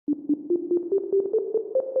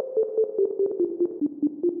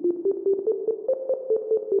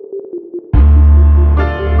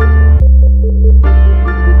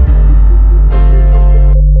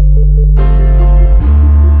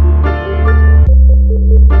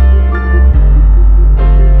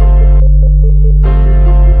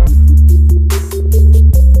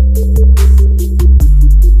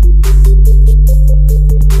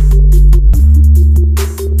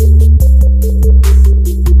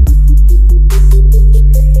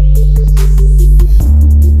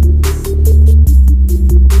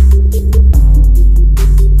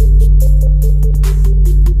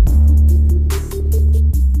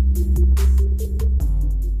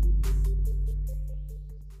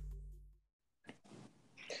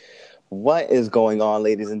What is going on,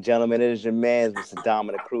 ladies and gentlemen? It is your man, Mr.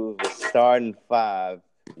 Dominic Cruz, with Starting Five.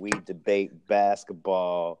 We debate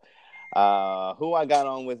basketball. Who I got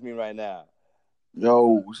on with me right now?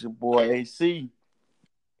 Yo, it's your boy AC.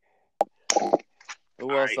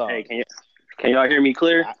 Who else on? Hey, can y'all hear me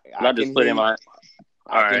clear? I just can put hear in you. my.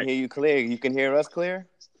 I can hear you clear. You can hear us clear?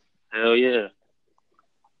 Hell yeah.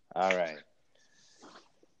 All right.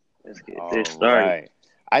 Let's get this started. Right.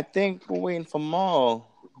 I think we're waiting for Maul,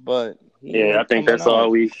 but I think that's all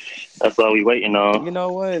we waiting on. You know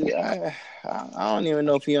what? I don't even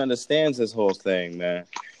know if he understands this whole thing, man.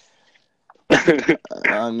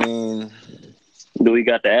 I mean, do we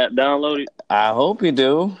got the app downloaded? I hope you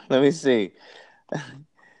do. Let me see. I'm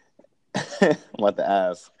about to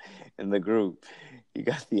ask in the group. You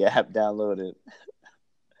got the app downloaded?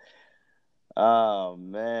 Oh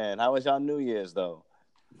man, how was y'all New Year's though?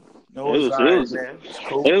 It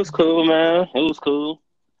was cool, man. It was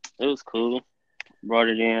cool. Brought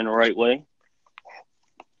it in the right way.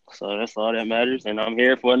 So that's all that matters. And I'm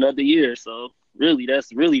here for another year. So really,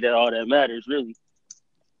 that's really all that matters, really.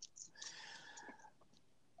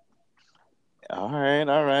 All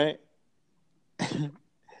right.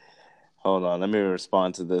 Hold on, let me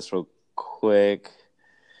respond to this real quick.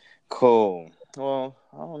 Cool. Well,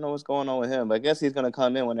 I don't know what's going on with him, but I guess he's gonna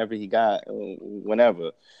come in whenever.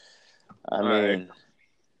 I mean,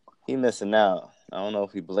 he missing out. I don't know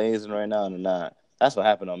if he blazing right now or not. That's what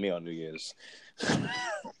happened on me on New Year's. Nah.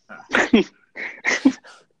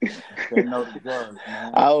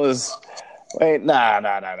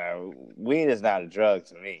 Weed is not a drug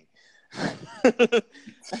to me.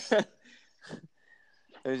 Let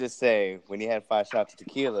me just say, when he had 5 shots of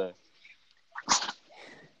tequila,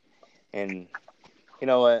 and you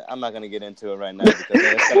know what? I'm not going to get into it right now because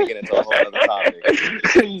it's going to get into a whole other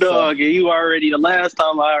topic. Dog, you already, the last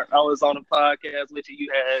time I was on the podcast with you,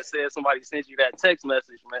 you had said somebody sent you that text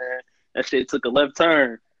message, man. That shit took a left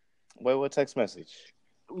turn. Wait, what text message?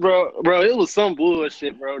 Bro, it was some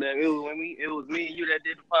bullshit, bro. It was me and you that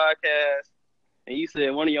did the podcast, and you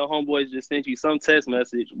said one of your homeboys just sent you some text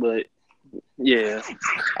message, but yeah.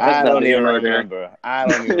 I don't even remember.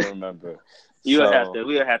 We'll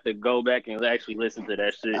have to go back and actually listen to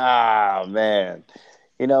that shit. Ah, man.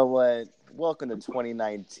 You know what? Welcome to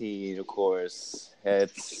 2019, of course.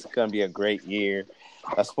 It's going to be a great year,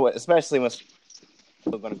 especially when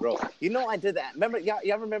we're going to grow. You know, I did that. Remember,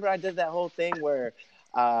 y'all remember I did that whole thing where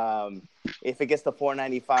if it gets to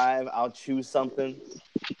 $4.95, I'll choose something?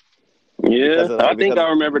 Yeah, I think I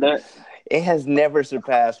remember that. It has never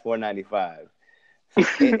surpassed $4.95.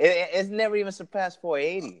 It's never even surpassed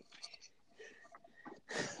 $4.80.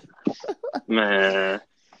 Man,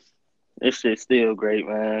 this shit's still great,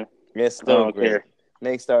 man. It's still great. Care.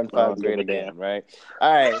 Make Starting Five great again, right?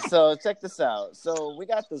 All right, so check this out. So we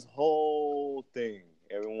got this whole thing.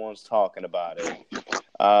 Everyone's talking about it.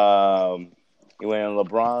 When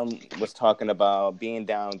LeBron was talking about being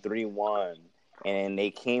down 3-1, and they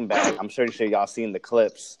came back. I'm sure y'all seen the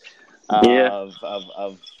clips of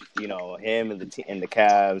you know, him and the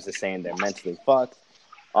Cavs are saying they're mentally fucked,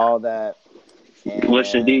 all that.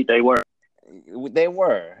 Which indeed they were. They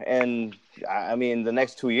were, and I mean, the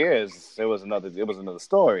next 2 years it was another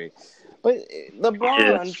story. But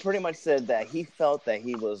LeBron pretty much said that he felt that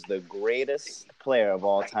he was the greatest player of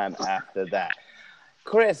all time after that.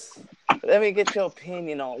 Chris, let me get your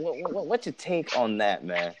opinion on what's your take on that,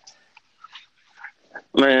 man.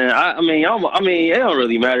 Man, I mean, it don't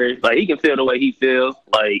really matter. Like, he can feel the way he feels.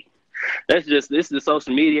 Like, this is the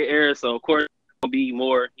social media era, so of course it's gonna be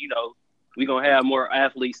more, you know, we're going to have more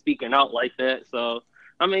athletes speaking out like that. So,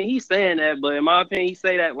 I mean, he's saying that, but in my opinion, he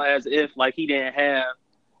say that as if, like, he didn't have,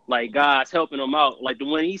 like, guys helping him out. Like,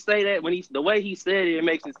 when he say that, the way he said it, it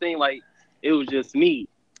makes it seem like it was just me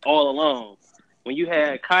all alone. When you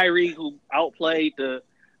had Kyrie, who outplayed the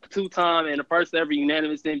 2-time and the first ever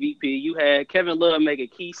unanimous MVP, you had Kevin Love make a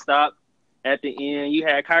key stop at the end. You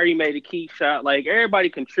had Kyrie made a key shot. Like, everybody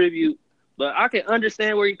contribute. But I can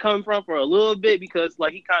understand where he's coming from for a little bit because,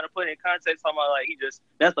 like, he kind of put in context talking about, like,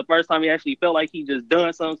 that's the first time he actually felt like he just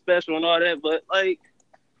done something special and all that. But, like,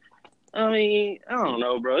 I mean, I don't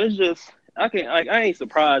know, bro. It's just, I ain't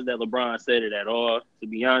surprised that LeBron said it at all, to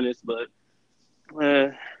be honest. But,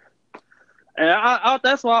 and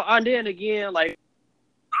that's why I did again, like,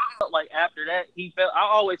 I felt like after that, I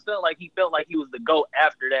always felt like he was the GOAT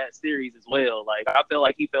after that series as well. Like, I felt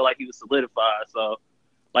like he was solidified. So,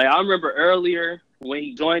 like, I remember earlier when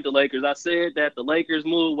he joined the Lakers, I said that the Lakers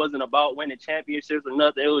move wasn't about winning championships or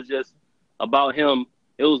nothing. It was just about him.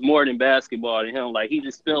 It was more than basketball to him. Like, he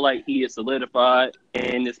just felt like he is solidified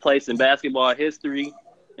in this place in basketball history.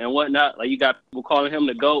 and whatnot. Like, you got people calling him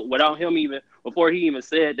the GOAT without him even, before he even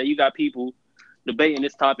said that. You got people debating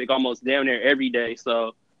this topic almost damn near every day.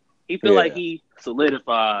 So he feel like he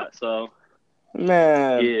solidified. So,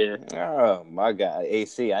 man, yeah. Oh my God,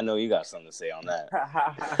 AC, I know you got something to say on that.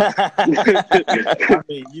 I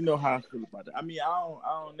mean, you know how I feel about that. I mean, I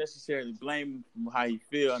don't necessarily blame him for how you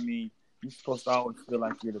feel. I mean, you're supposed to always feel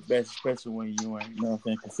like you're the best, especially when you in, you know what I'm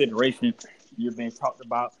saying, consideration. You're being talked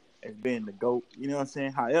about as being the GOAT. You know what I'm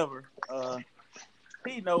saying? However,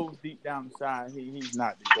 he knows deep down inside he's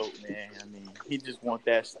not the GOAT, man. I mean, he just wants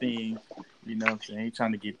that sting. You know what I'm saying? He's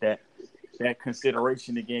trying to get that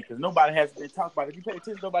consideration again, because nobody has been talking about it. If you pay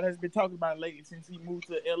attention, nobody has been talking about it lately since he moved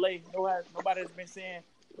to LA. Nobody has been saying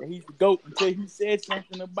that he's the GOAT until he said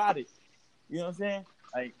something about it. You know what I'm saying?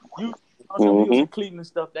 Like, he was in Cleveland and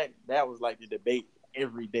stuff, that was like the debate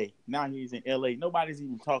every day. Now he's in LA. Nobody's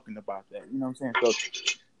even talking about that. You know what I'm saying? So,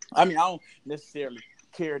 I mean, I don't necessarily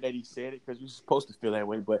care that he said it, because you're supposed to feel that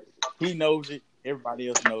way, but he knows it. Everybody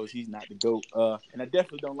else knows he's not the GOAT. And I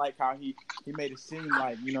definitely don't like how he made it seem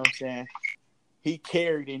like, you know what I'm saying, he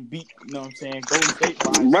carried and beat, you know what I'm saying, Golden State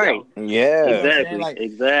by himself. Right. Yeah. Exactly. Like,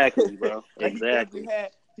 Exactly, bro. like Exactly.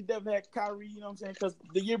 He definitely had Kyrie, you know what I'm saying, because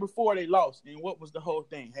the year before they lost. And what was the whole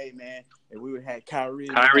thing? Hey, man, if we would have had Kyrie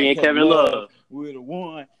and Kevin Love, we would have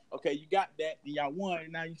won. Okay, you got that, and y'all won,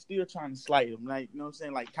 and now you're still trying to slight him. Like, you know what I'm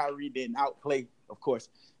saying? Like, Kyrie didn't outplay, of course,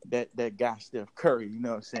 that guy Steph Curry. You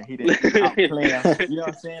know what I'm saying? He didn't outplay him. You know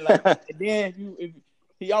what I'm saying? Like, and then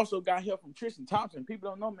he also got help from Tristan Thompson.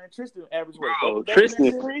 People don't know, man. Tristan averaged what? Bro,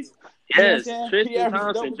 Tristan. Yes, you know Tristan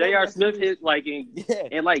Thompson. J.R. Smith hit like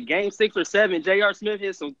in like game 6 or 7. J.R. Smith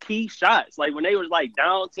hit some key shots. Like when they were like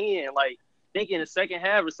down 10, like thinking the second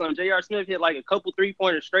half or something. J.R. Smith hit like a couple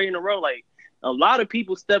 3-pointers straight in a row. Like a lot of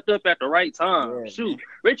people stepped up at the right time. Yeah, Shoot, man.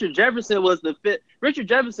 Richard Jefferson was the fifth. Richard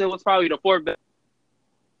Jefferson was probably the 4th best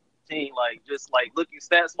team. Like just like looking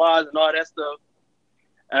stats wise and all that stuff.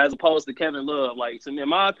 As opposed to Kevin Love. Like, to me, in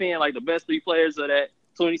my opinion, like, the best 3 players of that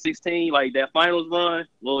 2016, like, that finals run,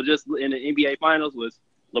 well, just in the NBA finals was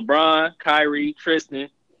LeBron, Kyrie, Tristan,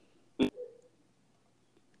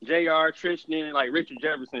 J.R., Tristan, and, like, Richard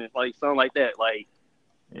Jefferson, like, something like that. Like,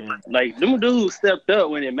 like them dudes stepped up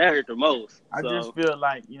when it mattered the most. I just feel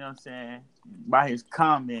like, you know what I'm saying, by his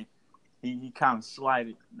comment, he kind of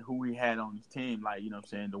slighted who he had on his team. Like, you know what I'm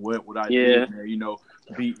saying, the what I did there, you know,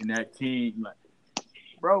 beating that team. Like,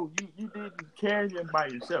 bro, you didn't carry him by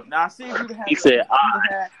yourself. Now, I see if you would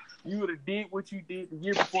have you would have did what you did the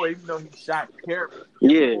year before, even though he shot terrible.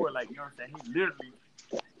 Before, like, you know what I'm saying? He literally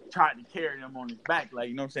tried to carry him on his back. Like,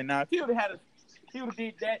 you know what I'm saying? Now, if he would have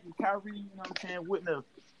did that, and Kyrie, you know what I'm saying, wouldn't have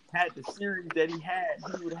had the series that he had,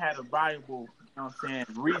 he would have had a valuable, you know what I'm saying,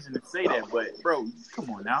 reason to say that. But, bro,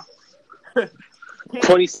 come on now.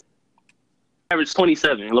 20 averaged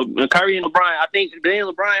 27. Kyrie and LeBron, I think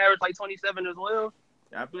didn't LeBron average like 27 as well?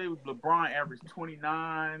 I believe LeBron averaged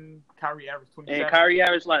 29. Kyrie averaged 27. And Kyrie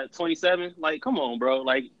averaged like 27. Like, come on, bro.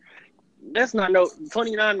 Like, that's not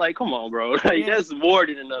 29. Like, come on, bro. Like, that's more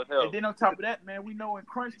than enough help. And then on top of that, man, we know in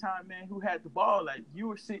crunch time, man, who had the ball. Like, you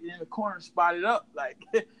were sitting in the corner spotted up. Like,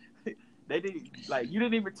 they didn't. Like, you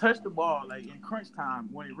didn't even touch the ball. Like in crunch time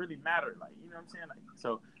when it really mattered. Like, you know what I'm saying? Like,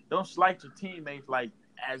 so don't slight your teammates like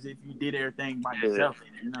as if you did everything by yourself.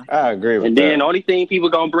 You know? I agree with that. And then the only thing people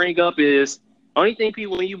gonna bring up is. Only thing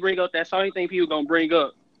people, when you bring up that, only thing people gonna bring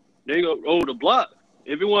up, they go, oh, the block.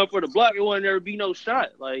 If it wasn't for the block, it wouldn't ever be no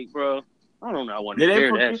shot. Like, bro, I don't know. I want to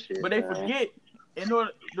hear that shit. But they forget,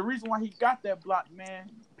 the reason why he got that block, man,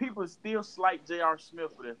 people still slight J.R.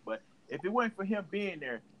 Smith for this. But if it wasn't for him being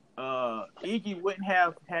there, Iggy wouldn't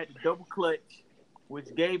have had the double clutch,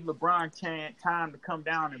 which gave LeBron time to come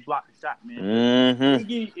down and block the shot, man. Mm-hmm.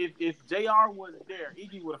 Iggy, if J.R. wasn't there,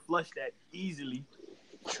 Iggy would have flushed that easily.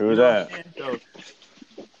 True that.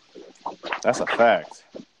 That's a fact.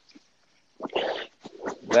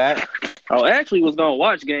 That I actually was gonna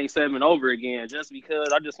watch Game 7 over again just because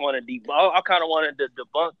I just wanted to I kind of wanted to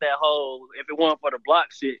debunk that whole if it wasn't for the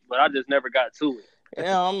block shit, but I just never got to it.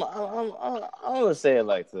 Yeah, I'm gonna say it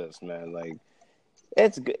like this, man. Like,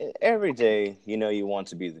 it's every day, you know, you want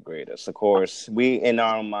to be the greatest. Of course, we in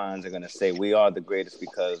our minds are gonna say we are the greatest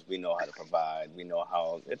because we know how to provide. We know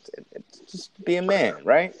how it's just be a man,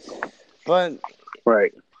 right? But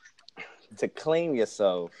to claim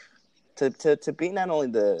yourself, to be not only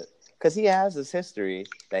because he has this history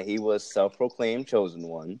that he was self-proclaimed chosen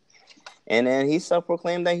one, and then he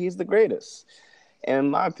self-proclaimed that he's the greatest. In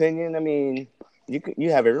my opinion, I mean,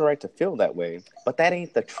 you have every right to feel that way, but that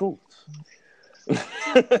ain't the truth.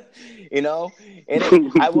 You know, and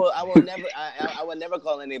I will never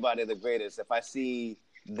call anybody the greatest if I see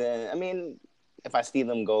I mean, if I see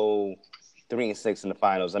them go 3-6 in the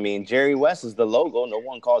finals. I mean, Jerry West is the logo. No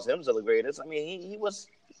one calls him the greatest. I mean, he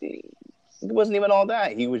wasn't even all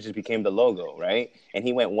that. He just became the logo, right? And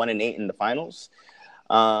he went 1-8 in the finals.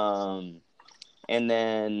 And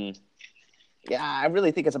then, yeah, I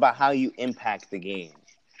really think it's about how you impact the game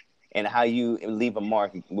and how you leave a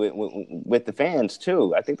mark with the fans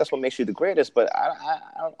too. I think that's what makes you the greatest. But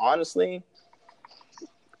I honestly,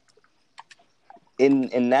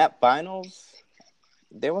 in that finals,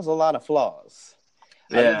 there was a lot of flaws.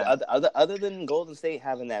 Yeah. Other than Golden State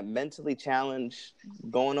having that mentally challenge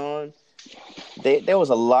going on, there was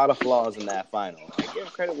a lot of flaws in that final. I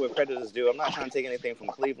give credit where credit is due. I'm not trying to take anything from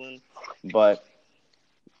Cleveland, but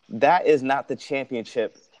that is not the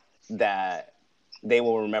championship that they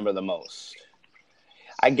will remember the most.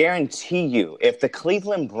 I guarantee you, if the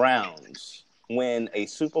Cleveland Browns win a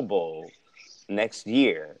Super Bowl next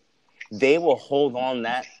year, they will hold on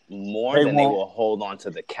that more than they will hold on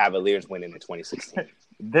to the Cavaliers winning in 2016.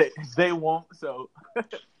 They won't. So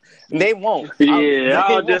they won't. Yeah,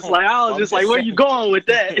 I was just like, where you going with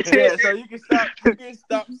that? Yeah, so you can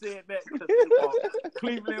stop saying that because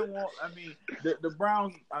Cleveland won't. I mean, the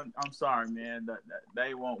Browns. I'm sorry, man.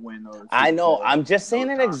 They won't win those. I know. I'm just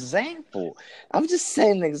saying an example. I'm just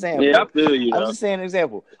saying an example. Yeah, I feel you. I'm just saying an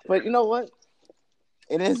example. But you know what?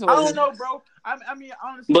 It is. I don't know, bro. I mean,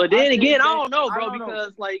 honestly. But then again, I don't know, bro,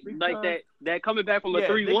 because that coming back from a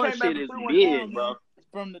 3-1 shit is big, bro.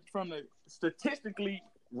 From the statistically,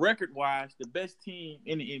 record-wise, the best team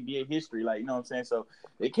in the NBA history. Like, you know what I'm saying? So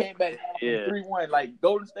they came back from 3-1. Like,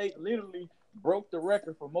 Golden State literally broke the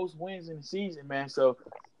record for most wins in the season, man. So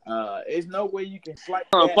there's no way you can slight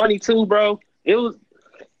that. Funny too, bro. It was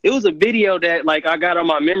a video that like I got on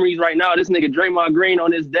my memories right now. This nigga Draymond Green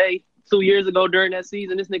on this day 2 years ago during that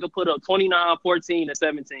season, this nigga put up 29, 14, and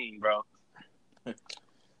 17, bro.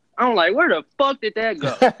 I'm like, where the fuck did that go?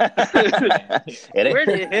 Where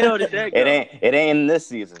the hell did that go? It ain't in this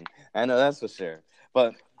season. I know that's for sure.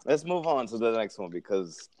 But let's move on to the next one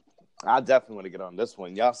because I definitely want to get on this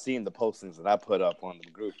one. Y'all seen the postings that I put up on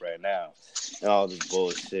the group right now. All this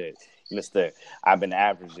bullshit. Mister, I've been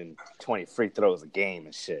averaging 20 free throws a game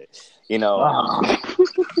and shit. You know,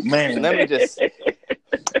 man. Let me just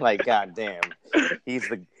like, goddamn,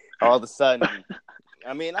 all of a sudden.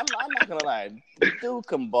 I mean, I'm not gonna lie, dude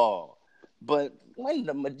can ball, but when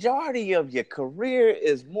the majority of your career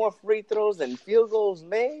is more free throws than field goals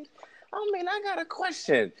made, I mean, I got a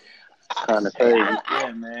question. Kind of crazy,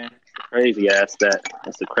 yeah, man. Crazy ass that.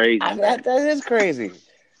 That's a crazy. That is crazy.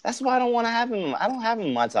 That's why I don't want to have him. I don't have him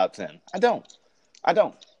in my top 10. I don't.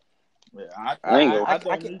 Yeah, I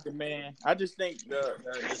don't need the man. I just think the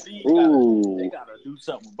league they gotta do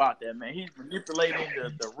something about that, man. He's manipulating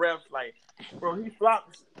the refs. Like, bro, he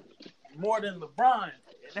flops more than LeBron.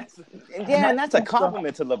 And that's a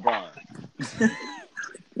compliment to LeBron.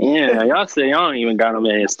 Yeah, y'all say y'all don't even got him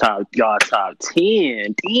in his top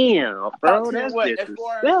 10. Damn, bro, that's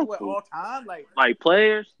disrespectful. All time, like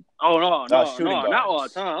players? Oh no, not all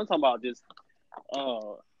guards. time. I'm talking about just.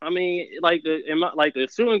 I mean, like the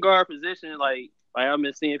shooting guard position, like I've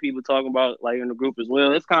been seeing people talking about like in the group as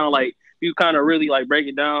well. It's kind of like you kind of really like break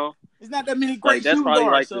it down. It's not that many great shooting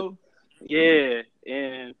guards, and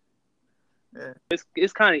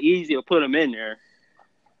it's kind of easy to put them in there.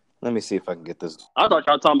 Let me see if I can get this. I thought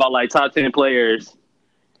y'all talking about like top 10 players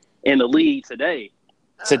in the league today.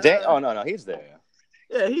 Today? Oh no, he's there.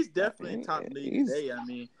 Yeah, he's definitely in top league today. I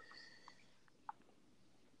mean.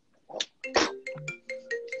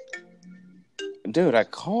 Dude, I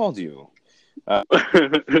called you.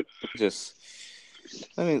 Just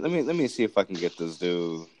let me see if I can get this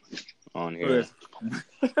dude on here.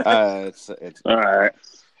 It's all right.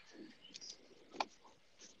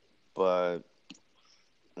 But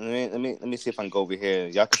let me see if I can go over here.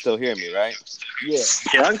 Y'all can still hear me, right? Yeah,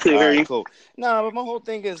 I can still hear you. Cool. No, but my whole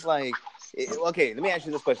thing is like, okay, let me ask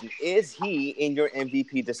you this question: is he in your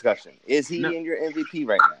MVP discussion? Is he in your MVP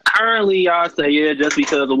right now? Currently, I say yeah, just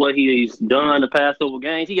because of what he's done the past couple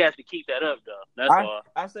games. He has to keep that up, though. That's all.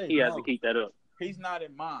 I say he has to keep that up. He's not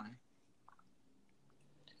in mine.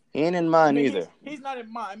 He ain't in mine either. He's not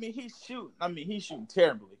in mine. I mean, he's shooting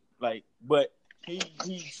terribly. Like, but he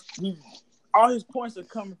all his points are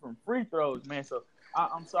coming from free throws, man. So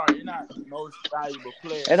I'm sorry, you're not the most valuable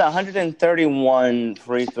player. It's 131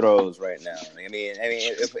 free throws right now. I mean,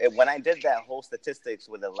 if when I did that whole statistics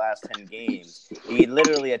with the last 10 games, he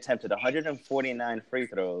literally attempted 149 free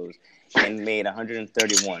throws and made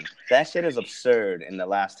 131. That shit is absurd in the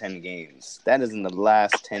last 10 games. That is in the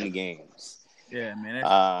last 10 games. Yeah, man,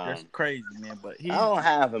 that's crazy, man. But I don't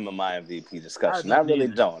have him in my MVP discussion. I really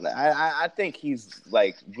don't. I think he's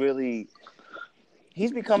like really.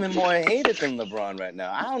 he's becoming more hated than LeBron right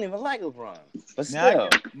now. I don't even like LeBron, but still,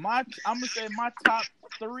 I'm gonna say my top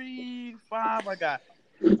 3, 5. I got,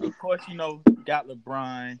 of course, got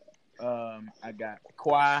LeBron. I got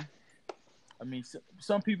Kawhi. I mean,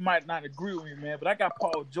 some people might not agree with me, man, but I got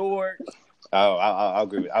Paul George. Oh, I'll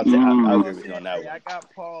agree with. I'll agree with you on that one. I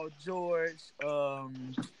got Paul George.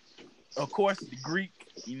 Of course, the Greek.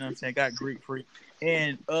 You know what I'm saying? Got Greek freak.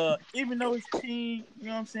 And even though his team, you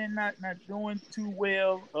know what I'm saying, not doing too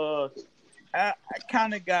well, I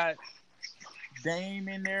kind of got Dame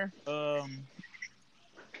in there,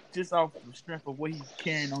 just off the strength of what he's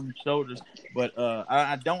carrying on his shoulders. But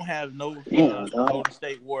I don't have no Golden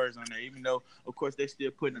State Warriors on there, even though, of course, they're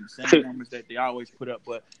still putting up the same numbers that they always put up.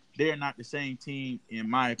 But they're not the same team, in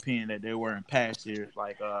my opinion, that they were in past years.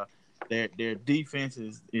 Like their defense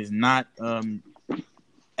is not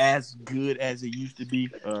as good as it used to be.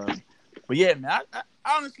 But yeah, man, I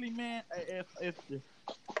honestly, man, if the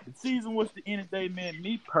season was to end today, man,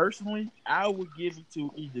 me personally, I would give it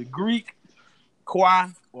to either Greek,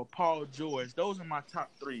 Kawhi, or Paul George. Those are my top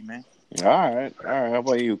 3, man. All right. How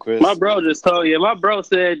about you, Chris? My bro just told you. My bro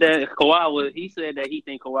said that he said that he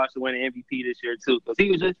think Kawhi should win an MVP this year too.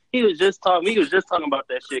 Because he was just talking about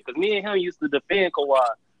that shit. Because me and him used to defend Kawhi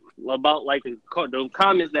about like the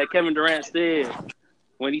comments that Kevin Durant said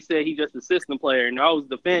when he said he just a system player, and I was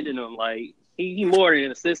defending him like he more than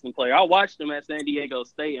an assistant player. I watched him at San Diego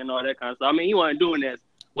State and all that kind of stuff. I mean, he wasn't doing that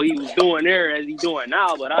what he was doing there as he's doing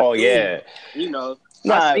now, but I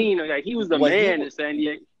seen him, like he was the man at San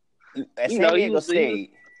Diego. At San Diego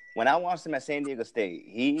State, when I watched him at San Diego State,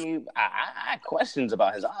 I had questions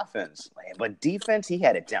about his offense, but defense he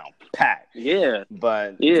had it down pat. Yeah,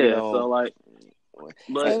 but so like,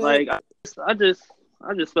 but like I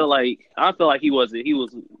just felt like he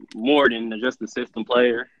was more than just a system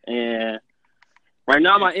player. And right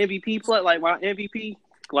now my MVP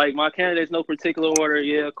like my candidates, no particular order.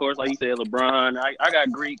 Yeah, of course, like you said, LeBron. I got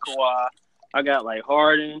Greek, Kawhi. I got like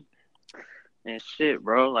Harden and shit,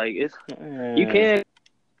 bro. Like you can't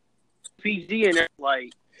PG in there.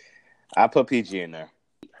 Like I put PG in there.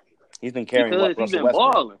 He's been carrying because he's been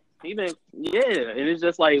balling. And it's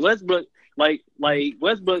just like Westbrook. Like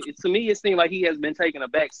Westbrook, to me, it seemed like he has been taking a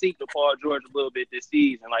back seat to Paul George a little bit this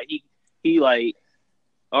season. Like he like,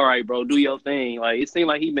 all right, bro, do your thing. Like it seemed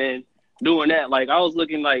like he been doing that. Like I was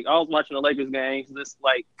watching the Lakers games, this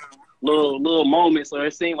like little moments. So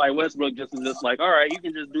it seemed like Westbrook just was just like, all right, you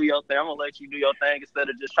can just do your thing. I'm gonna let you do your thing instead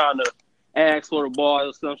of just trying to ask for the ball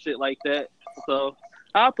or some shit like that. So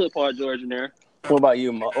I'll put Paul George in there. What about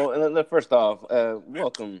you, Ma? Oh, first off,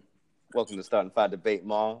 welcome to Starting Five Debate,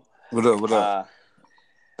 Ma. What up?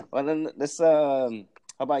 Well, then let's. How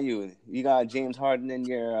about you? You got James Harden in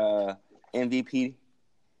your MVP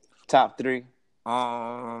top 3?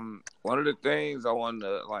 One of the things I wanted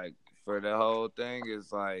to like for the whole thing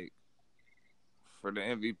is like for the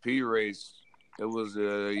MVP race. It was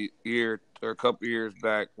a year or a couple years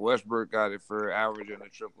back. Westbrook got it for averaging a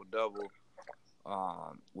triple double.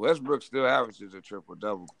 Westbrook still averages a triple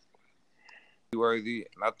double. Worthy,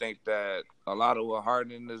 and I think that a lot of what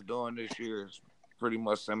Harden is doing this year is pretty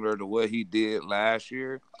much similar to what he did last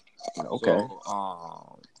year. Okay.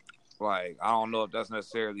 So, like I don't know if that's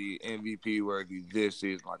necessarily MVP worthy this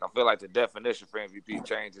season. Like I feel like the definition for MVP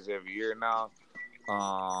changes every year now.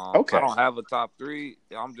 Okay. I don't have a top 3.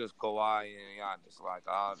 I'm just Kawhi and Giannis.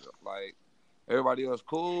 Like everybody else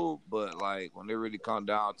cool, but like when they really come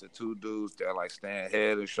down to 2 dudes that like stand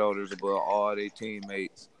head and shoulders above all their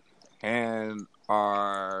teammates and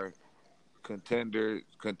are contending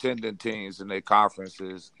teams in their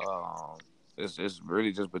conferences, it's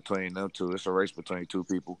really just between them two. It's a race between 2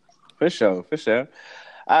 people. For sure.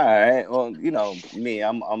 All right. Well, me,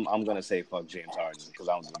 I'm gonna say fuck James Harden because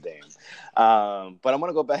I don't give a damn. But I'm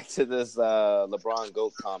gonna go back to this LeBron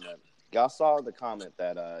GOAT comment. Y'all saw the comment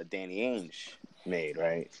that Danny Ainge made,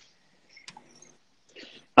 right?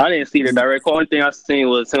 I didn't see the direct quote. Only thing I seen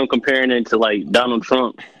was him comparing it to like Donald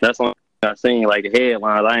Trump. That's the only thing I seen, like the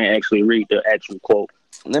headlines. I didn't actually read the actual quote.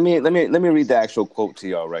 Let me read the actual quote to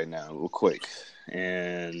y'all right now, real quick,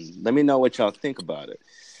 and let me know what y'all think about it.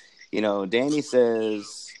 Danny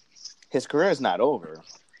says his career is not over.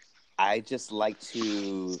 I just like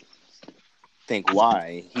to think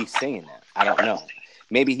why he's saying that. I don't know.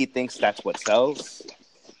 Maybe he thinks that's what sells.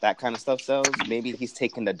 That kind of stuff sells. Maybe he's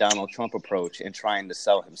taking the Donald Trump approach and trying to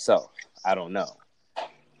sell himself. I don't know.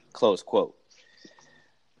 Close quote.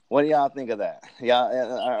 What do y'all think of that?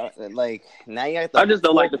 Y'all like now you have I the just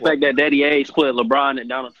don't like the forecourt. fact that Daddy Age put LeBron and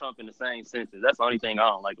Donald Trump in the same sentence. That's the only thing I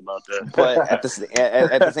don't like about But at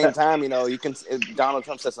that. the same time, you can Donald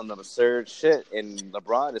Trump says some absurd shit, and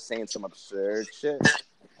LeBron is saying some absurd shit.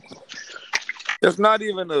 It's not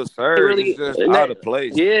even It absurd. It's really, just out of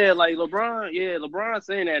place. yeah, like LeBron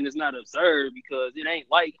saying that, and it's not absurd because it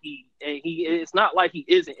ain't like it's not like he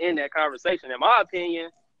isn't in that conversation. In my opinion,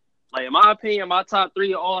 my top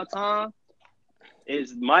three of all time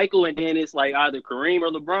is Michael, and then it's like either Kareem or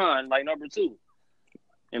LeBron, like number two,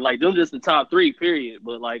 and like them just the top three, period.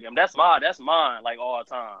 But like that's mine, like all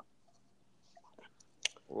time.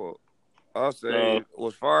 Well, I'll say,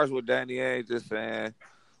 as far as what Danny Ainge is saying,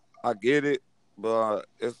 I get it, but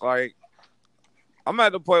it's like I'm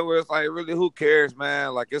at the point where it's like, really, who cares,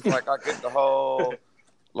 man? Like, it's like I get the whole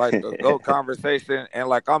like the GOAT conversation, and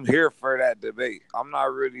like I'm here for that debate. I'm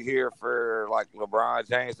not really here for like LeBron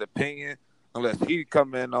James' opinion unless he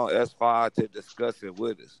come in on S5 to discuss it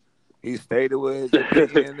with us. He stated what his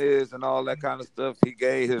opinion is and all that kind of stuff. He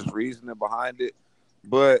gave his reasoning behind it,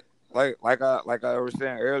 but like I was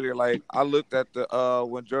saying earlier, like I looked at the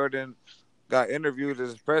when Jordan got interviewed at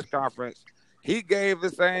his press conference, he gave the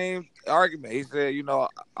same argument. He said,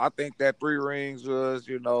 I think that 3 rings was,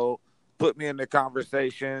 put me in the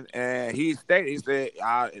conversation, and he said,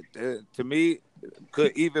 to me,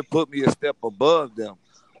 could even put me a step above them,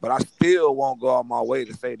 but I still won't go on my way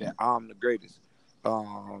to say that I'm the greatest.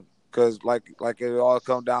 Because like it all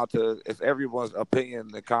come down to it's everyone's opinion in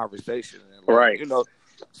the conversation, and Right.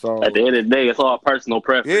 So at the end of the day, it's all personal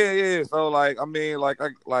preference. Yeah. So like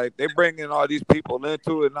they bring in all these people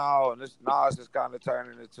into it now, and it's just kind of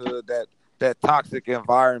turning into that toxic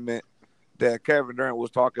environment that Kevin Durant was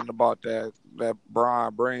talking about that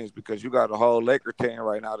Brian brings, because you got a whole Laker team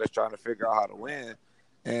right now that's trying to figure out how to win,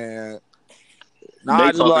 and now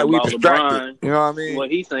I just like we distracted. LeBron, you know what I mean? What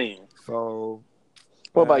he's saying. So,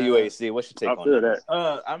 what about you, AC? What's your take on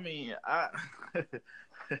that? I mean, I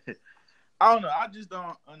don't know. I just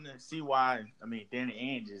don't see why. I mean, Danny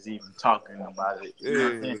Ainge is even talking about it. You know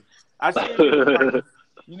what I'm saying? I see it,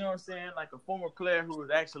 you know what I'm saying? Like a former player who was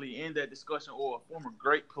actually in that discussion, or a former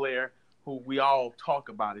great player who we all talk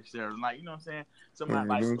about it. Like, you know what I'm saying? Somebody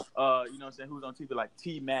like, you know what I'm saying, who's on TV like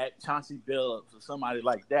T-Mac, Chauncey Billups, or somebody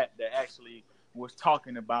like that actually was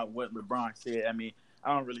talking about what LeBron said. I mean,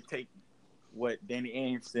 I don't really take what Danny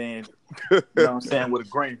Ainge saying, you know what I'm saying, with a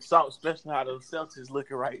grain of salt, especially how the Celtics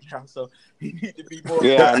looking right now. So he needs to be more.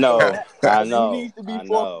 Yeah, I know. He needs to be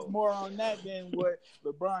focused more on that than what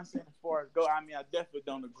LeBron saying as far as go. I mean, I definitely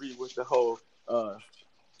don't agree with the whole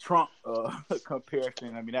Trump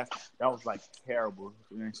comparison. I mean, that was like terrible.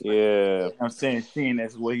 Yeah, you know what I'm saying, seeing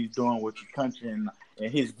that's what he's doing with the country and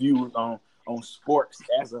his views on sports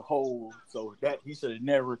as a whole. So that he should have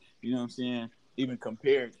never, you know what I'm saying, even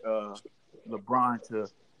compared LeBron to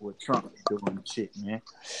what Trump is doing and shit, man.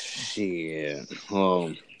 Shit.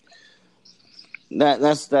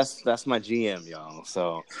 That's my GM, y'all.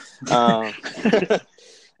 So,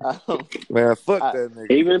 man, fuck that nigga.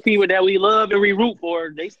 Even people that we love and we root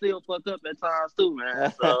for, they still fuck up at times too,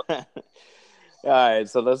 man. So. All right,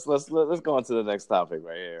 so let's go on to the next topic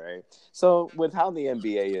right here, right? So with how the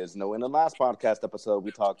NBA is, in the last podcast episode,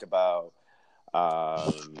 we talked about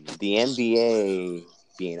the NBA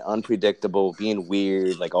being unpredictable, being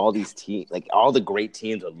weird, like all these teams, like all the great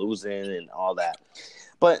teams are losing and all that.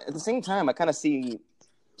 But at the same time, I kind of see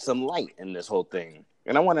some light in this whole thing.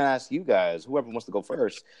 And I want to ask you guys, whoever wants to go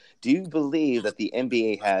first, do you believe that the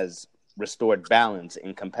NBA has restored balance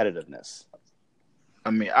in competitiveness?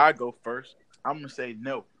 I mean, I go first. I'm going to say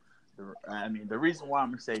no. The reason why I'm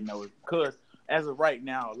going to say no is because as of right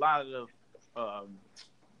now, a lot of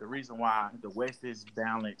the reason why the West is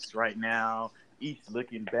balanced right now, East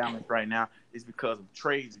looking balanced right now, is because of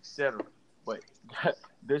trades, etc. But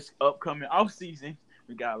this upcoming offseason,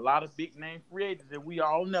 we got a lot of big name free agents that we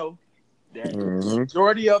all know that the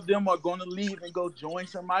majority of them are going to leave and go join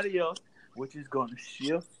somebody else, which is going to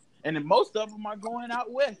shift. And then most of them are going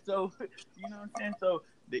out west. So, you know what I'm saying? So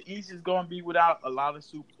the East is going to be without a lot of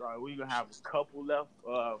superstars. We're going to have a couple left.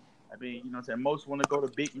 I mean, you know what I'm saying? Most want to go to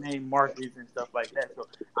big name markets and stuff like that. So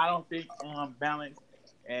I don't think balance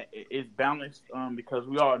is balanced because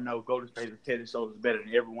we all know Golden State is head and shoulders better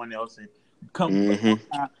than everyone else. And come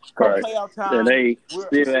playoff time, and they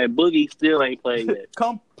Boogie still ain't played yet.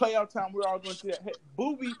 Come playoff time, we're all going to see that.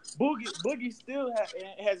 Boogie still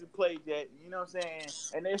hasn't played yet. You know what I'm saying?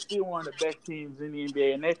 And they're still one of the best teams in the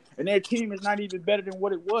NBA. And their team is not even better than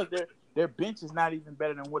what it was. Their bench is not even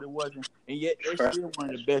better than what it was, and yet they're still one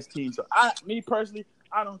of the best teams. So me personally,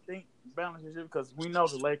 I don't think balance is it because we know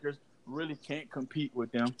the Lakers really can't compete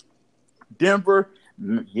with them. Denver,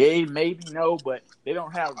 yay, maybe no, but they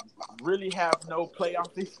don't really have no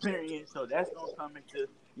playoff experience, so that's gonna come into,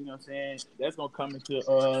 you know what I'm saying? That's gonna come into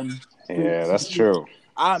Yeah, that's true.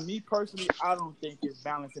 Me personally, I don't think it's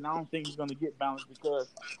balanced, and I don't think it's gonna get balanced because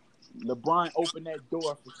LeBron opened that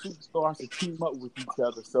door for superstars to team up with each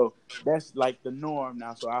other. So that's like the norm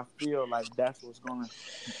now. So I feel like that's what's gonna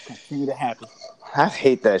continue to happen. I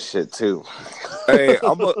hate that shit too. Hey,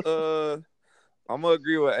 I'm gonna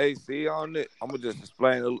agree with AC on it. I'm gonna just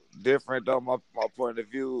explain a different though. My point of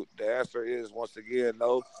view. The answer is once again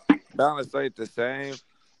no. Balance ain't the same.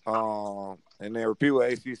 And then repeat what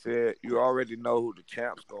AC said. You already know who the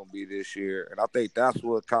champ's gonna be this year, and I think that's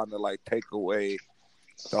what kind of like take away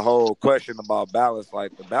the whole question about balance.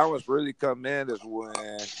 Like the balance really come in is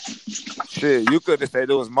when shit. You could have said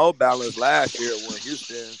there was more balance last year when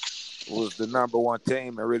Houston was the number one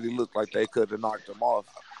team and really looked like they could have knocked them off.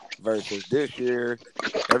 Versus this year,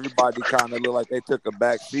 everybody kind of looked like they took a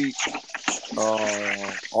back seat.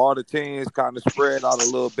 All the teams kind of spread out a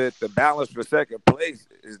little bit. The balance for second place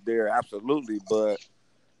is there, absolutely. But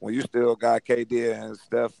when you still got KD and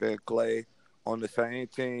Steph and Clay on the same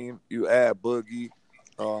team, you add Boogie.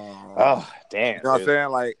 Oh, damn. You know what I'm saying?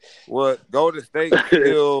 Like, what Golden State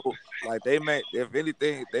still, like, they made, if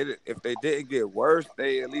anything, if they didn't get worse,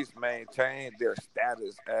 they at least maintained their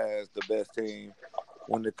status as the best team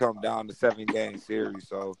when it come down to 7-game series.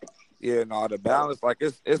 So, yeah, no, the balance, like,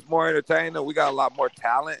 it's more entertaining. We got a lot more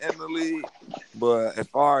talent in the league. But as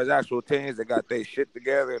far as actual teams that got their shit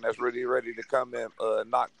together and that's really ready to come in,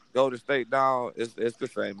 knock Golden State down, it's the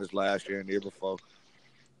same as last year and the year before.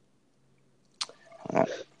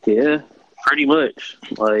 Yeah, pretty much.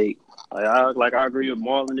 Like I agree with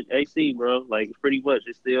Marlon and AC, bro. Like pretty much,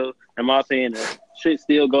 it's still, in my opinion, the shit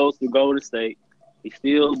still goes through Golden State.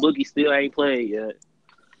 Boogie still ain't played yet.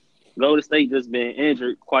 Golden State just been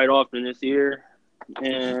injured quite often this year,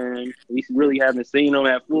 and we really haven't seen them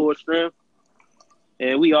at full strength.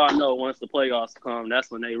 And we all know once the playoffs come, that's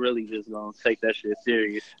when they really just gonna take that shit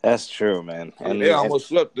serious. That's true, man. And they almost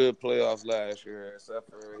swept the playoffs last year, except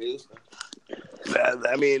for Houston.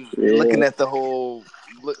 I mean, looking at the whole,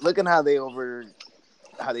 looking how they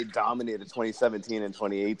dominated 2017 and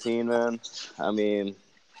 2018, man. I mean,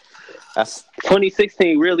 that's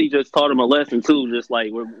 2016 really just taught them a lesson too, just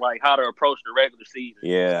like how to approach the regular season.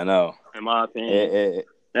 Yeah, I know. In my opinion,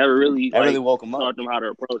 that really woke them up. Taught them how to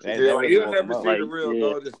approach it. Yeah, you'll never see the real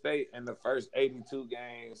Golden State in the first 82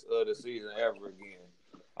 games of the season ever again.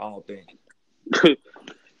 I don't think.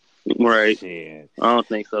 Right. Shit. I don't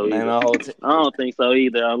think so either. I don't think so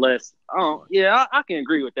either. Unless, I can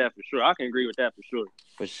agree with that for sure.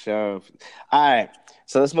 For sure. All right.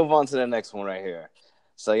 So let's move on to the next one right here.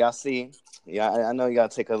 So y'all see, I know y'all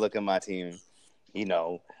take a look at my team.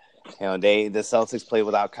 The Celtics played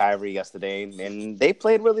without Kyrie yesterday, and they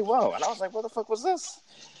played really well. And I was like, what the fuck was this?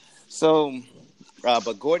 So,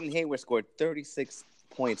 but Gordon Hayward scored 36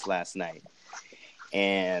 points last night,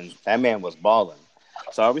 and that man was balling.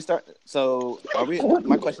 So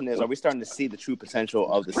my question is, are we starting to see the true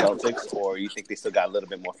potential of the Celtics, or you think they still got a little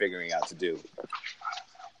bit more figuring out to do?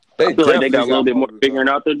 I feel like they got a little bit more figuring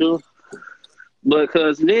out to do.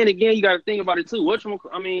 Because then again, you got to think about it too.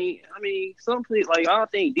 I mean, some people, like, I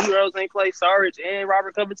don't think D Rose ain't play. Sarge and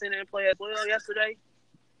Robert Covington didn't play as well yesterday.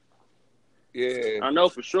 Yeah, I know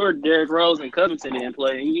for sure Derrick Rose and Covington didn't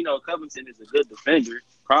play. And Covington is a good defender,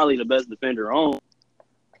 probably the best defender on.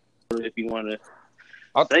 If you want to.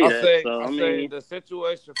 I'll say the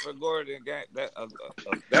situation for Gordon game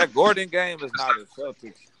that Gordon game is not a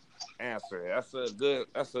Celtics answer.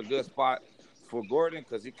 That's a good spot for Gordon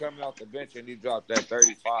because he coming off the bench and he dropped that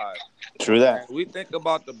 35. True that. And we think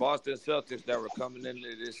about the Boston Celtics that were coming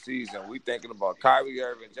into this season. We thinking about Kyrie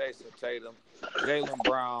Irving, Jason Tatum, Jaylen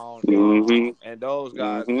Brown, and those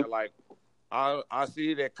guys. And like, I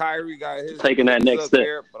see that Kyrie got his taking that next step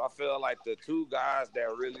there, but I feel like the two guys that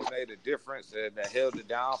really made a difference and that held it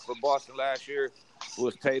down for Boston last year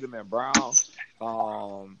was Tatum and Brown.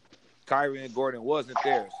 Kyrie and Gordon wasn't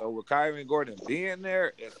there. So with Kyrie and Gordon being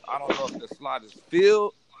there, I don't know if the slot is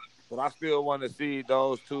filled, but I still want to see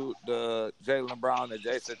those two, the Jaylen Brown and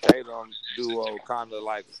Jason Tatum duo, kind of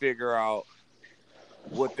like figure out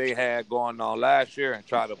what they had going on last year and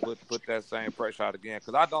try to put that same pressure out again.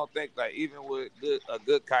 Because I don't think that even with a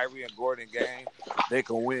good Kyrie and Gordon game, they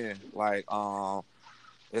can win. Like,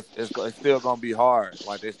 it's still gonna be hard.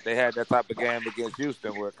 Like they had that type of game against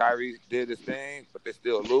Houston where Kyrie did his thing, but they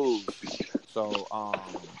still lose. So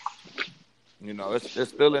it's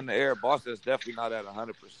still in the air. Boston's definitely not at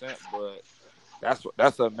 100%, but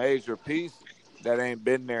that's a major piece that ain't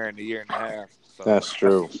been there in a year and a half. So That's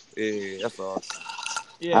true. that's all.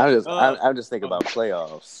 Yeah. I just think about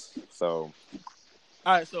playoffs. So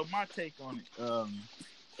All right. So my take on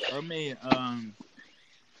it.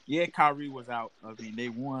 Yeah, Kyrie was out. I mean, they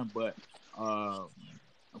won, but of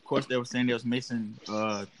course they were saying they was missing.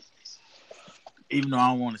 Even though I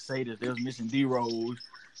don't want to say this, they was missing D Rose,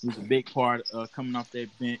 who's a big part coming off that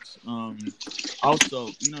bench. Also,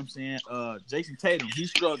 you know what I'm saying? Jason Tatum, he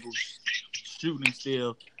struggles shooting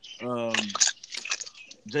still.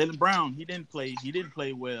 Jaylen Brown, he didn't play. He didn't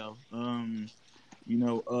play well.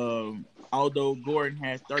 Although Gordon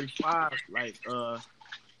had 35,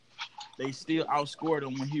 they still outscored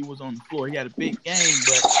him when he was on the floor. He had a big game,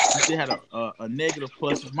 but he still had a negative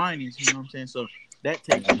plus or minus. You know what I'm saying? So that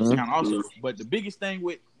takes into account also. But the biggest thing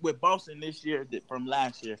with Boston this year from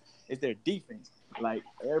last year is their defense. Like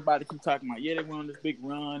everybody keep talking about, yeah, they went on this big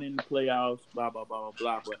run in the playoffs, blah blah blah blah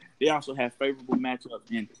blah. But they also have favorable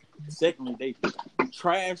matchups, and secondly, they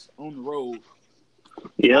trash on the road.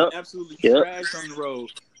 Yep. Absolutely trash on the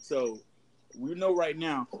road. So we know right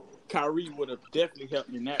now, Kyrie would have definitely helped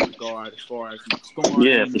in that regard as far as scoring,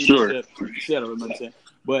 Yeah, for sure. et cetera. You know what I'm saying?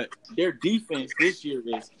 But their defense this year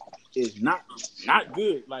is not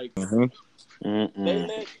good. Like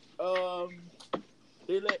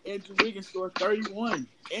they let Andrew Wiggins score 31.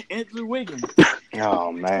 Andrew Wiggins.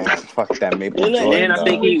 oh man, fuck that Maple And Jordan. And I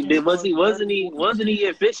think dog. wasn't he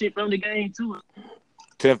efficient from the game too?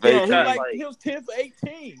 10 for Yeah, 18. he was 10 for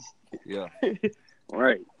 18. Yeah.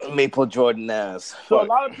 Right. Maple Jordan ass. So a Fuck.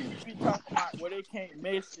 lot of people be talking about where they can't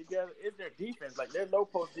mesh together. It's their defense. Like their low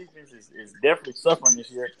post defense is definitely suffering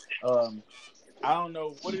this year. I don't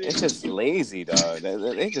know what it is. It's just lazy, dog.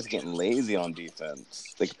 They're just getting lazy on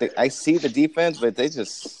defense. I see the defense, but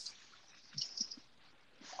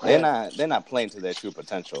they're not playing to their true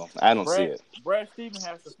potential. I don't see it. Brad Stevens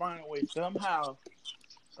has to find a way somehow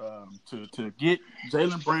to get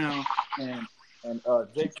Jaylen Brown and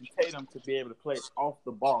Jason Tatum to be able to play off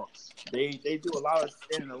the ball. They do a lot of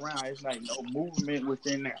standing around. It's like no movement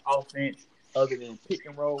within that offense other than pick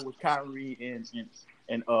and roll with Kyrie and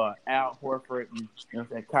Al Horford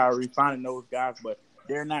and Kyrie finding those guys, but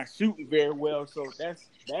they're not shooting very well. So that's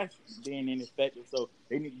being ineffective. So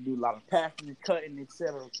they need to do a lot of passing and cutting,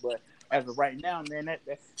 etc. But as of right now, man,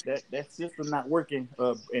 that system not working,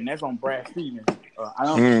 and that's on Brad Stevens. I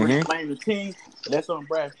don't blame the team, but that's on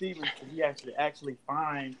Brad Stevens because he actually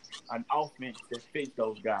find an offense that fits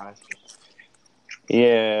those guys.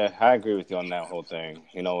 Yeah, I agree with you on that whole thing.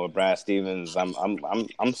 You know, with Brad Stevens, I'm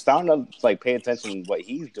starting to pay attention to what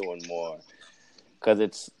he's doing more because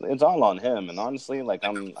it's all on him. And honestly,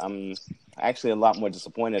 I'm actually a lot more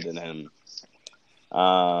disappointed in him.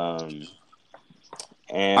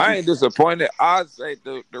 And I ain't disappointed. I'd say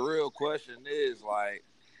the real question is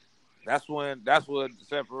that's what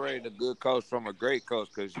separated a good coach from a great coach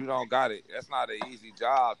because you don't got it. That's not an easy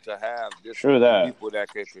job to have people that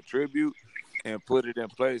can contribute and put it in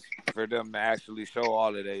place for them to actually show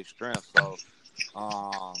all of their strengths. So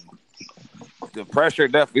the pressure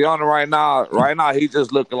definitely on him right now. Right now, he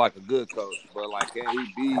just looking like a good coach, but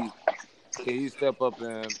can he step up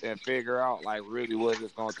and figure out really what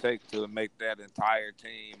it's gonna take to make that entire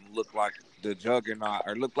team look like the juggernaut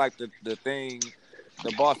or look like the thing,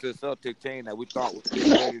 the Boston Celtic team that we thought was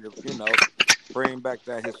getting ready to bring back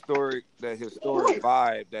that historic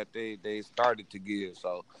vibe that they started to give.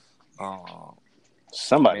 So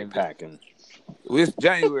somebody packing. It's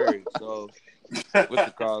January, so what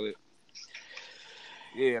you call it?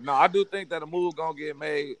 Yeah, no, I do think that a move gonna get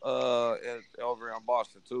made over in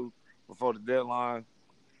Boston too before the deadline.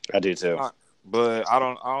 I do too, but I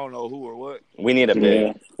don't know who or what. We need a big.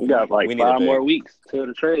 Yeah, we got 5 more weeks till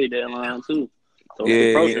the trade deadline too. So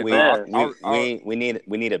we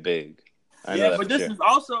need a big. Yeah, but this is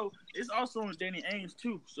also on Danny Ainge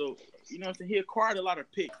too. So he acquired a lot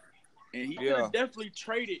of picks, and he could have definitely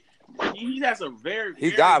traded. He has a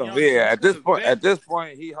he got him. Yeah, at this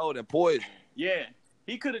point, he holding poison. Yeah,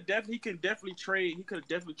 he could have definitely trade. He could have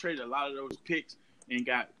definitely traded a lot of those picks and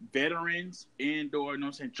got veterans and/or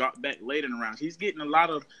drop back later in the rounds. He's getting a lot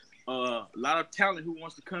of talent who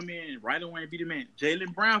wants to come in right away and be the man.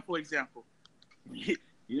 Jaylen Brown, for example. He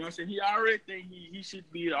already think he should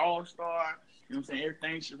be an all-star. You know what I'm saying?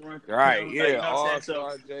 Everything should run. Right,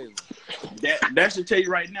 all-star Jaylen. That should tell you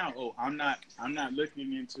right now, I'm not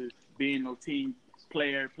looking into being no team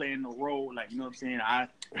player, playing no role. You know what I'm saying? I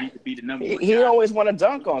need to be the number one guy. He always want to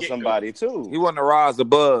dunk on somebody, too. He want to rise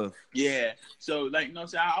above. Yeah. So, you know what I'm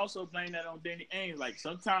saying? I also blame that on Danny Ainge.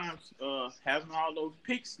 Sometimes having all those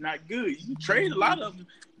picks not good. You can trade a lot of them,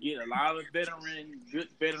 get a lot of good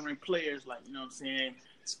veteran players, you know what I'm saying?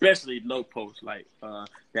 especially low post, like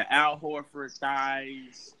the Al Horford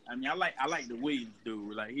thighs. I mean, I like the Williams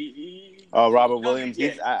dude. Like Robert Williams.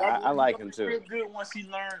 I like him too. Real good once he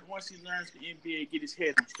learns the NBA, get his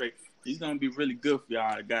head on straight. He's gonna be really good for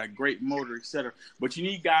y'all. Got a great motor, etc. But you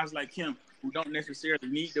need guys like him who don't necessarily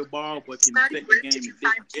need the ball, but can affect the game in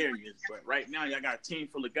different areas. But right now, y'all got a team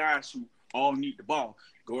full of guys who all need the ball.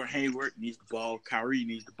 Gordon Hayward needs the ball. Kyrie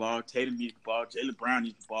needs the ball. Tatum needs the ball. Jaylen Brown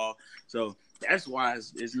needs the ball. So that's why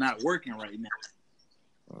it's not working right now.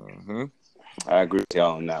 Mm-hmm. I agree with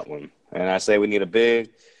y'all on that one. And I say we need a big,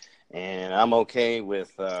 and I'm okay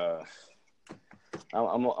with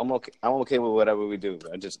I'm okay with whatever we do.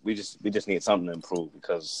 We just need something to improve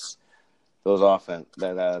because those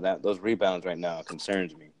those rebounds right now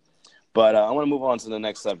concerns me. But I want to move on to the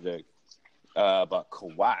next subject about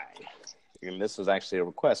Kawhi. And this was actually a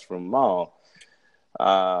request from Maul.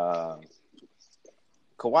 Kawhi's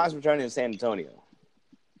returning to San Antonio.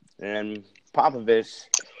 And Popovich,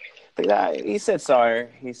 he said sorry.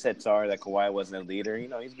 He said sorry that Kawhi wasn't a leader. You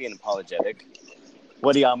know, he's being apologetic.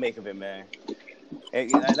 What do y'all make of it, man?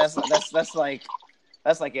 That's like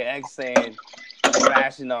your ex saying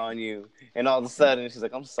bashing on you, and all of a sudden she's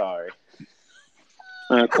like, "I'm sorry."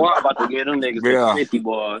 Man, Kawhi about to get them niggas 50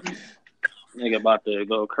 balls. Nigga about to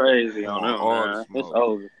go crazy on them, man. It's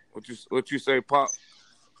over. What you say, Pop?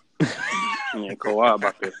 Yeah, Kawhi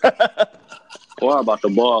about to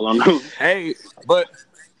ball on them. Hey, but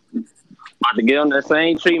about to get on that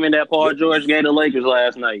same treatment that Paul George gave the Lakers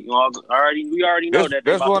last night. We already know that.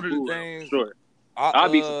 That's one of the things. Sure.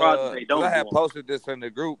 I'd be surprised if they don't. I had posted this in the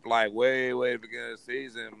group like way at the beginning of the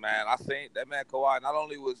season, man. I seen that man Kawhi. Not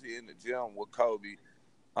only was he in the gym with Kobe,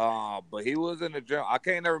 but he was in the gym. I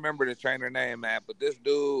can't ever remember the trainer name, man. But this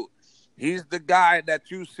dude, he's the guy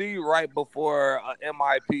that you see right before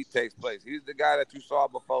MIP takes place. He's the guy that you saw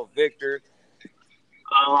before Victor.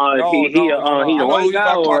 He's a white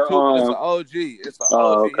guy or it's an OG. It's an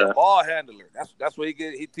OG. Okay. He's a ball handler. That's what he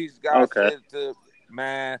get. He teaches guys to.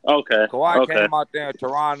 Man, Kawhi came out there in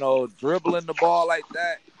Toronto dribbling the ball like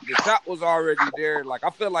that. The shot was already there. Like, I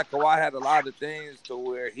feel like Kawhi had a lot of things to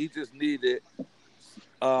where he just needed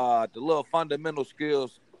the little fundamental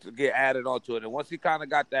skills to get added onto it. And once he kind of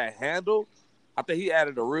got that handle, I think he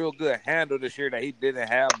added a real good handle this year that he didn't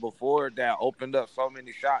have before that opened up so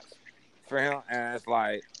many shots for him. And it's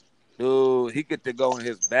like, dude, he get to go in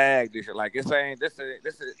his bag this year. Like, this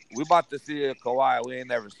is we about to see a Kawhi we ain't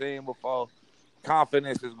never seen before.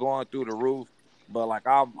 Confidence is going through the roof, but like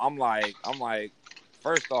I'm like,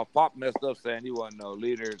 first off, Pop messed up saying he wasn't no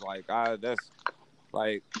leader. Like that's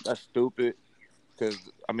stupid. Because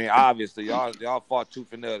I mean, obviously y'all fought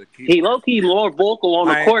tooth and nail to keep. He low key more vocal on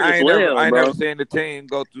the court as well. I ain't never seen the team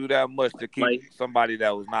go through that much to keep somebody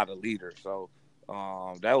that was not a leader. So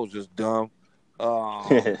that was just dumb.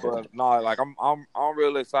 But no, like I'm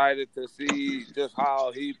real excited to see just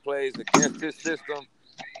how he plays against his system.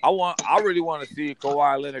 I really want to see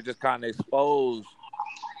Kawhi Leonard just kind of expose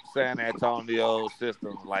San Antonio's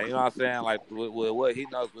system. Like, you know what I'm saying? Like, with what he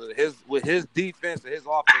knows, with his defense and his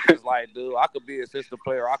offense is like, dude, I could be a system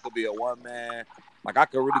player. I could be a one-man. Like, I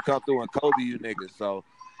could really come through and Kobe you niggas. So,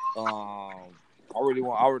 I'm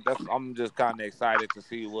just kind of excited to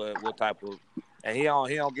see what type of – and he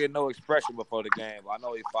don't get no expression before the game. But I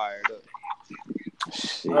know he fired up.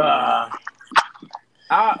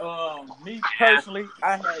 Me personally,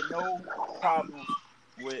 I had no problems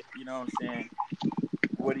with, you know what I'm saying,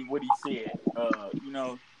 what he said.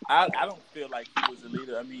 I don't feel like he was a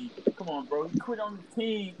leader. I mean, come on, bro. He quit on the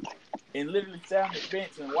team and literally sat on the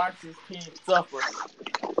bench and watched his team suffer.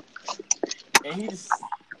 And he just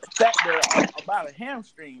sat there about a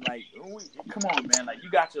hamstring. Like, come on, man. Like, you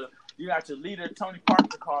got your leader, Tony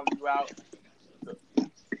Parker, calling you out.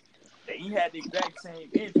 He had the exact same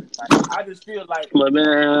injury. Like, I just feel like, but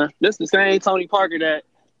man, this is the same Tony Parker that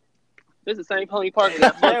fucked his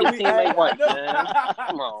teammate White, man.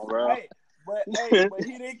 Come on, bro. But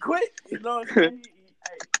he didn't quit. You know what I'm saying?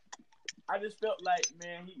 I just felt like,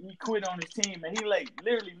 man, he quit on his team, and he like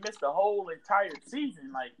literally missed the whole entire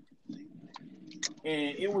season. Like,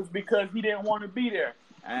 and it was because he didn't want to be there.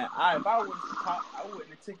 And if I was top, I wouldn't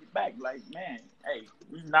have took it back. Like, man,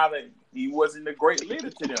 he wasn't a great leader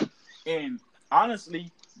to them. And honestly,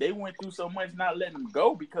 they went through so much not letting him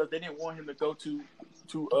go because they didn't want him to go to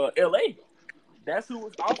L.A. That's who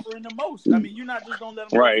was offering the most. I mean, you're not just gonna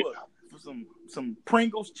let him go for some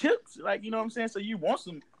Pringles chips, like, you know what I'm saying. So you want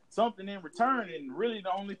something in return, and really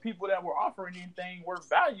the only people that were offering anything worth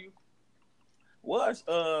value was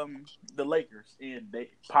the Lakers. And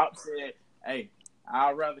Pop said, "Hey,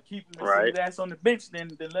 I'd rather keep him and see his ass on the bench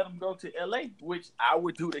than let him go to L.A." Which I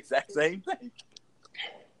would do the exact same thing.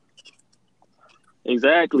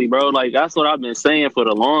 Exactly, bro. Like that's what I've been saying for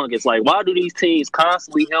the longest. Like, why do these teams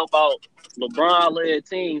constantly help out LeBron-led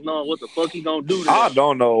teams, knowing what the fuck he gonna do to I them?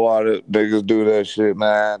 don't know why the niggas do that shit,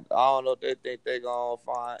 man. I don't know if they think they gonna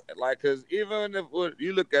find like, cause even if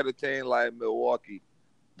you look at a team like Milwaukee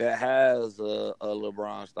that has a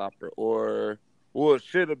LeBron stopper, or what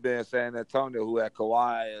should have been San Antonio, who had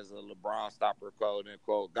Kawhi as a LeBron stopper, quote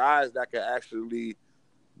unquote, guys that could actually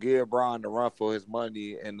give Bron the run for his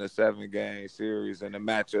money in the 7-game series and the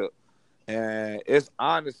matchup. And it's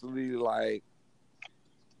honestly like,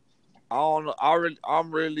 I don't know.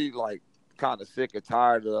 I'm really like kind of sick and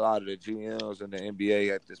tired of a lot of the GMs in the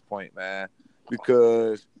NBA at this point, man,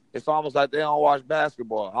 because it's almost like they don't watch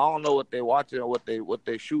basketball. I don't know what they watching or what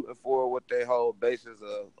they shooting for, what they whole basis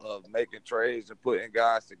of making trades and putting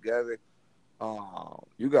guys together.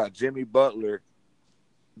 You got Jimmy Butler,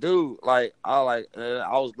 dude. I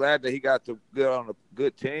was glad that he got to get on a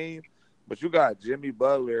good team, but you got Jimmy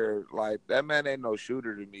Butler, like that man ain't no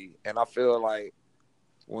shooter to me, and I feel like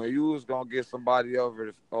when you was gonna get somebody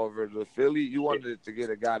over the Philly, you wanted to get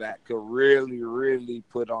a guy that could really, really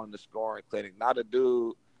put on the scoring clinic. Not a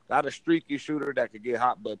dude, not a streaky shooter that could get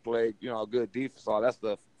hot but play, good defense. All that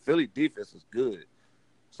stuff. Philly defense is good.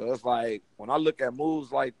 So it's like when I look at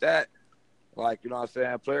moves like that, like, you know what I'm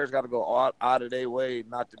saying, players got to go out of their way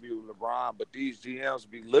not to be with LeBron, but these GMs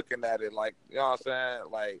be looking at it like, you know what I'm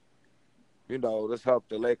saying, like, let's help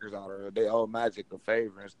the Lakers out, or they owe Magic a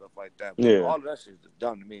favor and stuff like that. But Yeah. all of that shit is just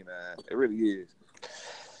dumb to me, man. It really is.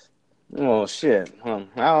 Oh shit. I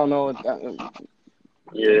don't know.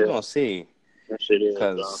 We're gonna see. That shit is,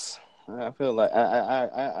 Because I feel like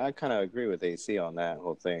I kind of agree with AC on that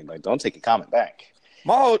whole thing. Like, don't take your comment back.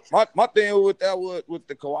 My thing with that with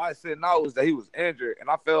the Kawhi sitting out was that he was injured, and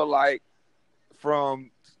I feel like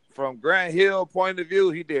from Grant Hill point of view,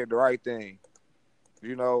 he did the right thing.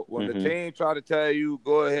 When the team try to tell you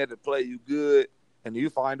go ahead and play you good, and you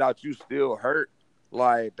find out you still hurt,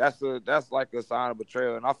 like that's like a sign of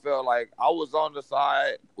betrayal. And I felt like I was on the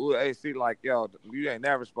side with AC, like, yo, you ain't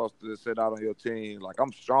never supposed to sit out on your team. Like,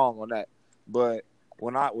 I'm strong on that, but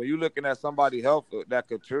when you looking at somebody health that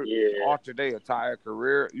could alter their entire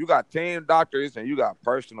career, you got team doctors and you got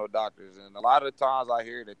personal doctors, and a lot of times I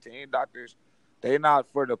hear the team doctors, they not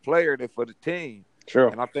for the player, they're for the team. Sure.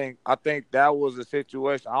 And I think that was a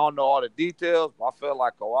situation. I don't know all the details, but I feel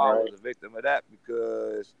like Kawhi was a victim of that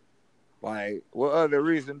because, like, what other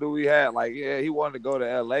reason do we have? Like, yeah, he wanted to go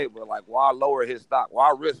to LA, but like, why lower his stock?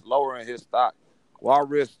 Why risk lowering his stock? Why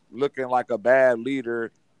risk looking like a bad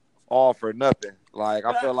leader all for nothing? Like,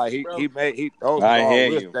 I feel like those were all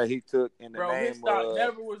risks that he took in the name his stock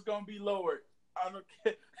never was gonna be lowered. I don't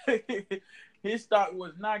care. His stock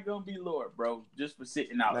was not gonna be lowered, bro, just for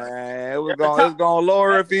sitting out. Man, it was gonna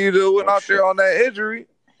lower if he went out there on that injury,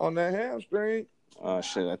 on that hamstring. Oh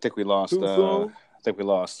shit! I think we lost. Too soon? I think we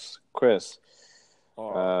lost Chris.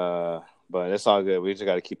 But it's all good. We just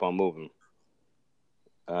got to keep on moving.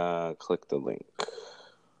 Click the link.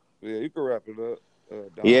 Yeah, you can wrap it up.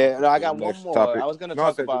 I got one more. Topic. I was gonna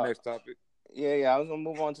talk about the next topic. Yeah. I was gonna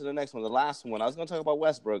move on to the next one, the last one. I was gonna talk about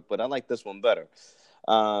Westbrook, but I like this one better.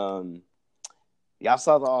 Y'all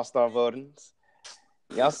saw the All-Star votings.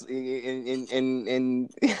 Y'all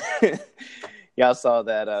y'all saw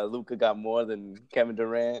that Luka got more than Kevin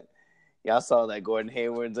Durant. Y'all saw that Gordon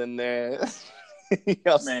Hayward's in there.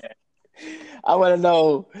 Man, I want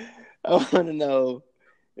to know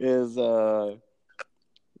is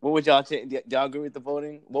what would y'all change? Y'all agree with the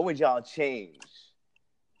voting? What would y'all change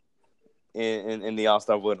in the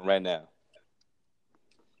All-Star voting right now?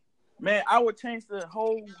 Man, I would change the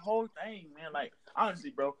whole thing, man. Like, honestly,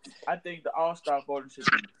 bro, I think the All-Star voting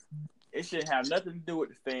shouldn't have nothing to do with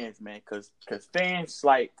the fans, man. Cause fans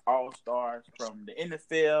like All-Stars from the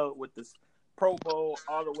NFL with the Pro Bowl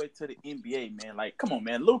all the way to the NBA, man. Like, come on,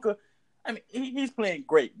 man. Luka, I mean, he's playing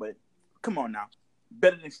great, but come on now.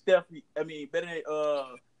 Better than Steph. I mean, better than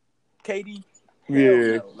KD.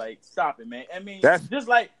 Yeah. No. Like, stop it, man. I mean, That's just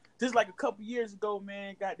like a couple years ago,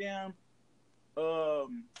 man. Goddamn.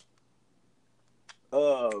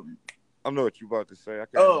 I know what you about to say. I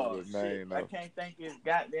can't remember his name. I can't think his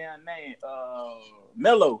goddamn name.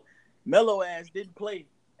 Melo ass didn't play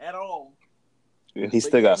at all. And he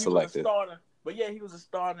still got selected. But yeah, he was a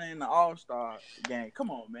starter in the All-Star game.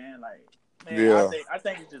 Come on, man. Like, man, yeah. I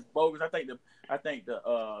think it's just bogus. I think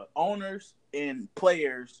the owners and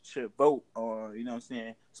players should vote on, you know what I'm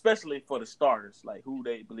saying, especially for the starters, like who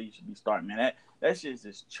they believe should be starting, man. That shit's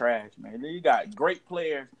just trash, man. You got great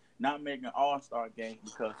players not making an All-Star game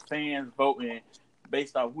because fans voting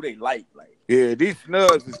based off who they like. Like, Yeah, these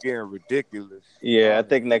snubs is getting ridiculous. Yeah, I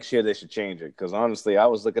think next year they should change it because honestly, I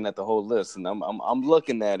was looking at the whole list and I'm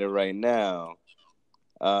looking at it right now.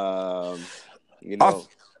 You know,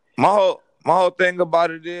 my whole thing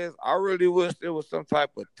about it is I really wish there was some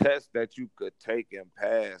type of test that you could take and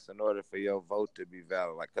pass in order for your vote to be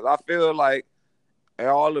valid. Like, cause I feel like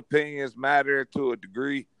all opinions matter to a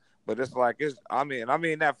degree, but it's like I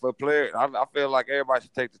mean that for players. I feel like everybody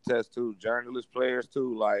should take the test too. Journalists, players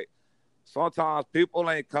too. Like sometimes people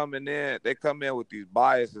ain't coming in. They come in with these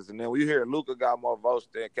biases, and then we hear Luka got more votes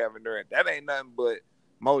than Kevin Durant. That ain't nothing but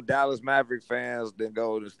more Dallas Maverick fans than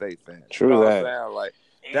Golden State fans. True you know that. what I'm saying? Like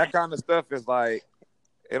that kind of stuff is like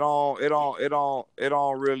it don't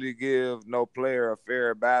really give no player a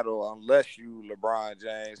fair battle unless you LeBron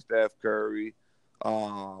James, Steph Curry,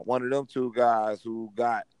 one of them two guys who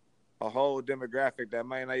got a whole demographic that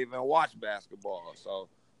may not even watch basketball. So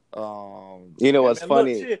you know what's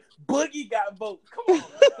funny? Look, shit, Boogie got votes. Come on.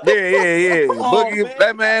 Yeah. Come on, Boogie,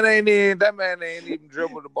 man. that man ain't even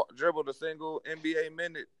dribbled a single NBA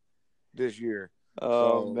minute this year.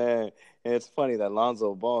 Oh So, man, and it's funny that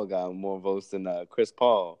Lonzo Ball got more votes than Chris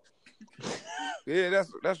Paul. yeah,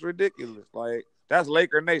 that's ridiculous. Like that's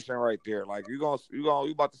Laker Nation right there. Like you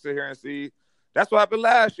about to sit here and see. That's what happened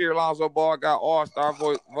last year. Lonzo Ball got all-star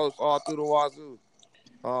votes all through the wazoo.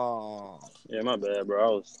 Yeah, my bad, bro. I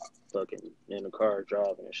was fucking in the car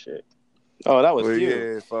driving and shit. Oh, that was you.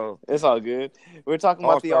 Yeah, so It's all good. We're talking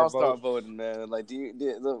about the All-Star All-Star vote. voting, man. Like, do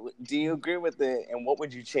you agree with it? And what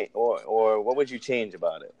would you change, or what would you change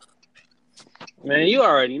about it? Man, you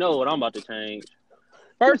already know what I'm about to change.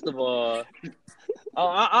 First of all,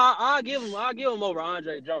 I'll give him over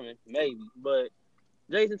Andre Drummond, maybe, but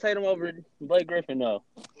Jason Tatum over Blake Griffin, no.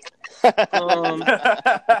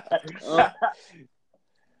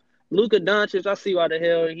 Luka Doncic, I see why the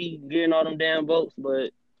hell he getting all them damn votes,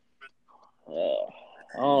 but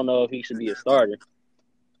I don't know if he should be a starter.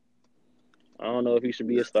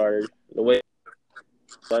 The way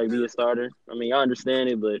like be a starter. I mean, I understand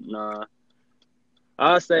it, but nah.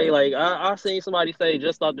 I say I seen somebody say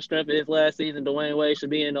just off the strength of his last season, Dwayne Wade should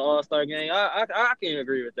be in the All-Star game. I can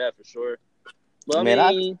agree with that for sure. But I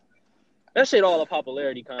mean, that shit all a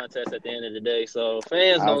popularity contest at the end of the day. So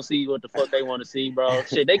fans gonna see what the fuck they want to see, bro.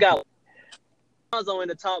 Shit, they got Lonzo in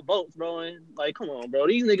the top votes, bro. And like, come on, bro.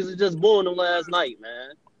 These niggas is just booing them last night,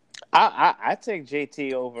 man. I take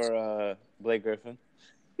JT over Blake Griffin.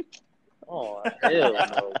 Oh hell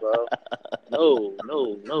no, bro.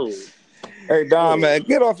 No. hey Don, man,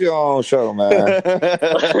 get off your own show, man.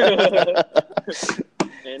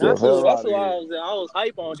 And that's why I was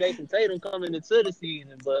hype on Jason Tatum coming into the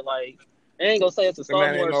season, but like, I ain't gonna say it's a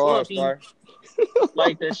sophomore slump.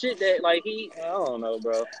 Like the shit that like I don't know,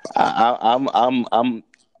 bro. I'm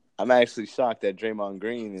actually shocked that Draymond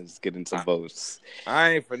Green is getting some votes.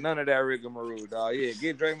 I ain't for none of that rigmarole, dog. Yeah,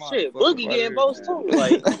 get Draymond. Shit, Boogie getting votes too.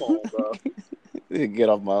 Like, come on, bro. Get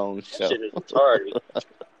off my own show. That shit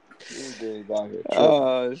is retarded.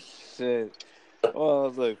 Oh shit. Well,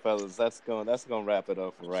 look, fellas, that's gonna wrap it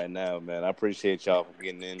up for right now, man. I appreciate y'all for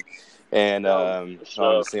getting in, and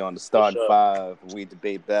obviously on the Starting Five, we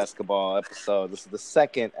debate basketball episode. This is the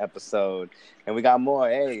second episode, and we got more.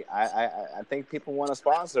 Hey, I think people want to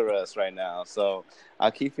sponsor us right now, so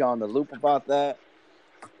I'll keep you on the loop about that.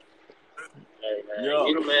 Hey, man,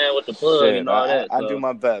 you the man with the plug and all that. I do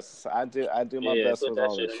my best. I do my best with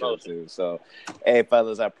all this shit too. So, hey,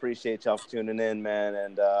 fellas, I appreciate y'all for tuning in, man,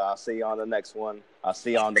 and I'll see you on the next one. I'll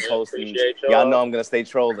see you on the postings. Y'all know I'm gonna stay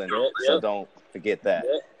trolling, so don't forget that.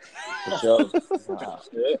 For sure.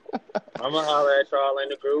 I'm gonna holler at y'all in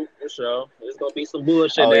the group for sure. There's gonna be some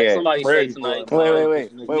bullshit that somebody say tonight.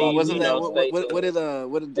 Wait. Wasn't that what did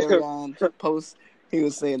Darion post? He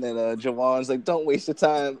was saying that Jawan's like, don't waste your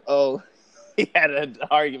time. Oh, he had an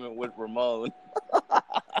argument with Ramon.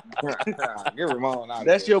 Get Ramon out.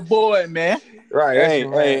 That's your boy, man. Right.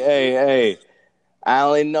 Hey. I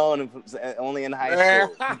only known him only in high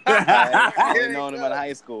school. I only known him in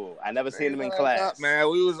high school. I never seen him in class. Man,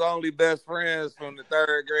 we was only best friends from the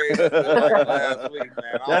third grade to like last week,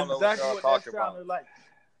 man. I don't know what y'all talking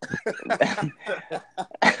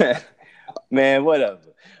about. Man, whatever.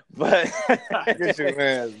 But get your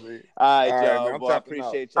hands, man. All right, y'all. Man, I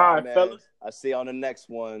appreciate y'all, all right, man. Fellas. I'll see you on the next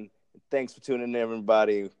one. Thanks for tuning in,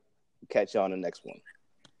 everybody. Catch you on the next one.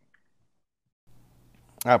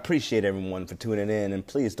 I appreciate everyone for tuning in, and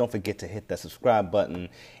please don't forget to hit that subscribe button.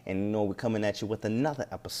 And we're coming at you with another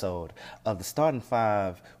episode of the Starting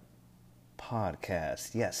Five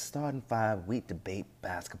podcast. Yes, Starting Five, we debate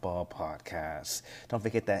basketball podcast. Don't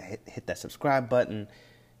forget that hit that subscribe button.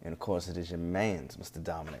 And of course, it is your man's Mr.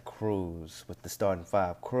 Dominic Cruz with the Starting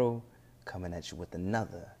Five crew coming at you with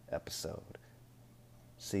another episode.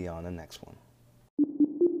 See you on the next one.